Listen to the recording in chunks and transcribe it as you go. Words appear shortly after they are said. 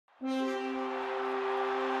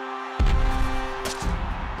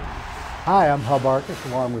Hi, I'm Hub Arkus,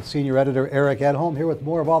 along with senior editor Eric Edholm, here with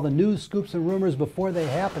more of all the news, scoops, and rumors before they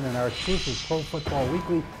happen in our exclusive Pro Football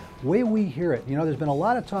Weekly way we hear it. You know, there's been a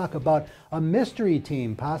lot of talk about a mystery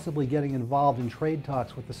team possibly getting involved in trade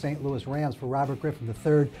talks with the St. Louis Rams for Robert Griffin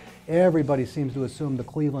III. Everybody seems to assume the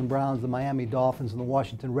Cleveland Browns, the Miami Dolphins, and the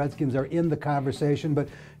Washington Redskins are in the conversation. But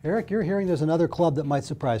Eric, you're hearing there's another club that might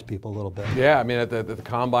surprise people a little bit. Yeah, I mean, at the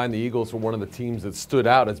Combine, the Eagles were one of the teams that stood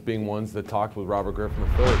out as being ones that talked with Robert Griffin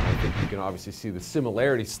III. I think you can obviously see the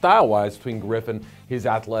similarity style-wise between Griffin, his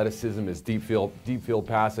athleticism, his deep field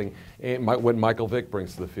passing, and what Michael Vick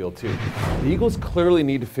brings to the field too. The Eagles clearly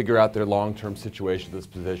need to figure out their long-term situation at this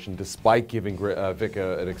position, despite giving Vick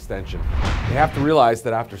an extension. They have to realize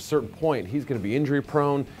that after a certain point, he's going to be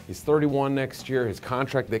injury-prone. He's 31 next year. His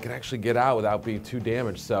contract, they can actually get out without being too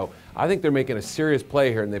damaged. So I think they're making a serious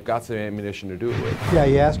play here, and they've got some ammunition to do it with. Yeah,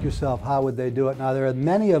 you ask yourself, how would they do it? Now, there are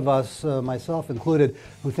many of us, myself included,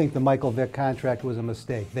 who think the Michael Vick contract was a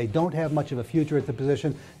mistake. They don't have much of a future at the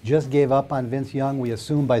position, just gave up on Vince Young, we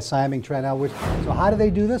assume, by signing Trent Edwards. So how do they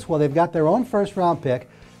do this? Well, they've got their own first-round pick.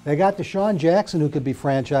 They got Deshaun Jackson, who could be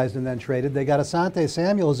franchised and then traded. They got Asante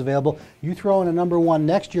Samuel who's available. You throw in a number 1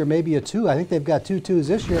 next year, maybe a 2. I think they've got 2 2s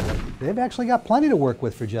this year. They've actually got plenty to work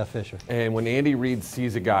with for Jeff Fisher. And when Andy Reid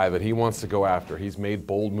sees a guy that he wants to go after, he's made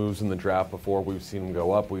bold moves in the draft before. We've seen him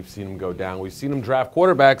go up. We've seen him go down. We've seen him draft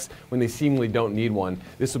quarterbacks when they seemingly don't need one.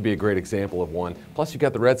 This would be a great example of one. Plus, you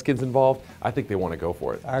got the Redskins involved. I think they want to go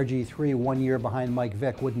for it. RG3, 1 year behind Mike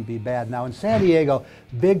Vick, wouldn't be bad. Now, in San Diego,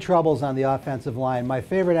 big troubles on the offensive line. My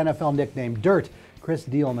favorite NFL nickname, Dirt. Chris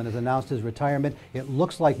Dielman has announced his retirement. It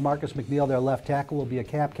looks like Marcus McNeil, their left tackle, will be a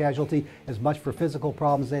cap casualty. As much for physical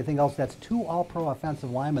problems as anything else, that's 2 all-pro offensive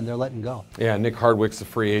linemen they're letting go. Yeah, Nick Hardwick's a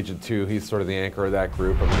free agent too. He's sort of the anchor of that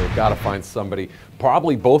group. I mean, they've got to find somebody,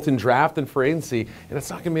 probably both in draft and free agency, and it's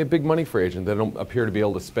not going to be a big money free agent. They don't appear to be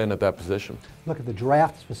able to spend at that position. Look at the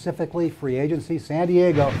draft specifically, free agency, San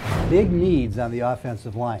Diego, big needs on the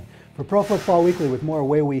offensive line. For Pro Football Weekly, with more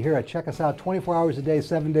way we hear it, check us out 24 hours a day,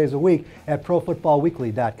 7 days a week at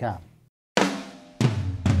ProFootballWeekly.com.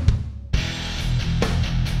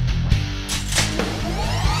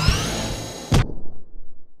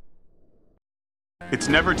 It's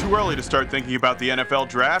never too early to start thinking about the NFL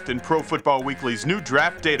Draft, and Pro Football Weekly's new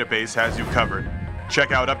draft database has you covered.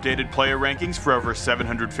 Check out updated player rankings for over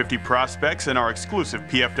 750 prospects and our exclusive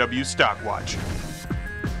PFW Stock Watch.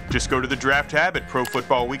 Just go to the Draft tab at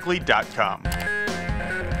ProFootballWeekly.com.